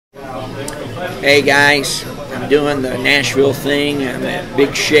Hey guys, I'm doing the Nashville thing. I'm at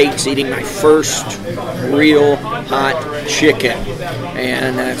Big Shakes eating my first real hot chicken.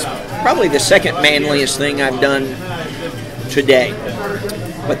 And that's probably the second manliest thing I've done today.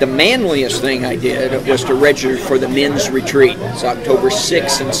 But the manliest thing I did was to register for the men's retreat. It's October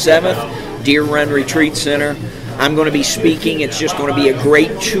 6th and 7th, Deer Run Retreat Center. I'm going to be speaking. It's just going to be a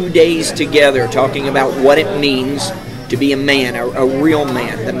great 2 days together talking about what it means to be a man, a real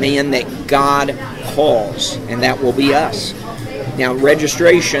man, the man that God calls, and that will be us. Now,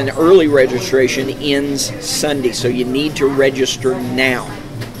 early registration ends Sunday, so you need to register now,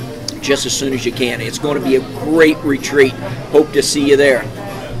 just as soon as you can. It's going to be a great retreat. Hope to see you there.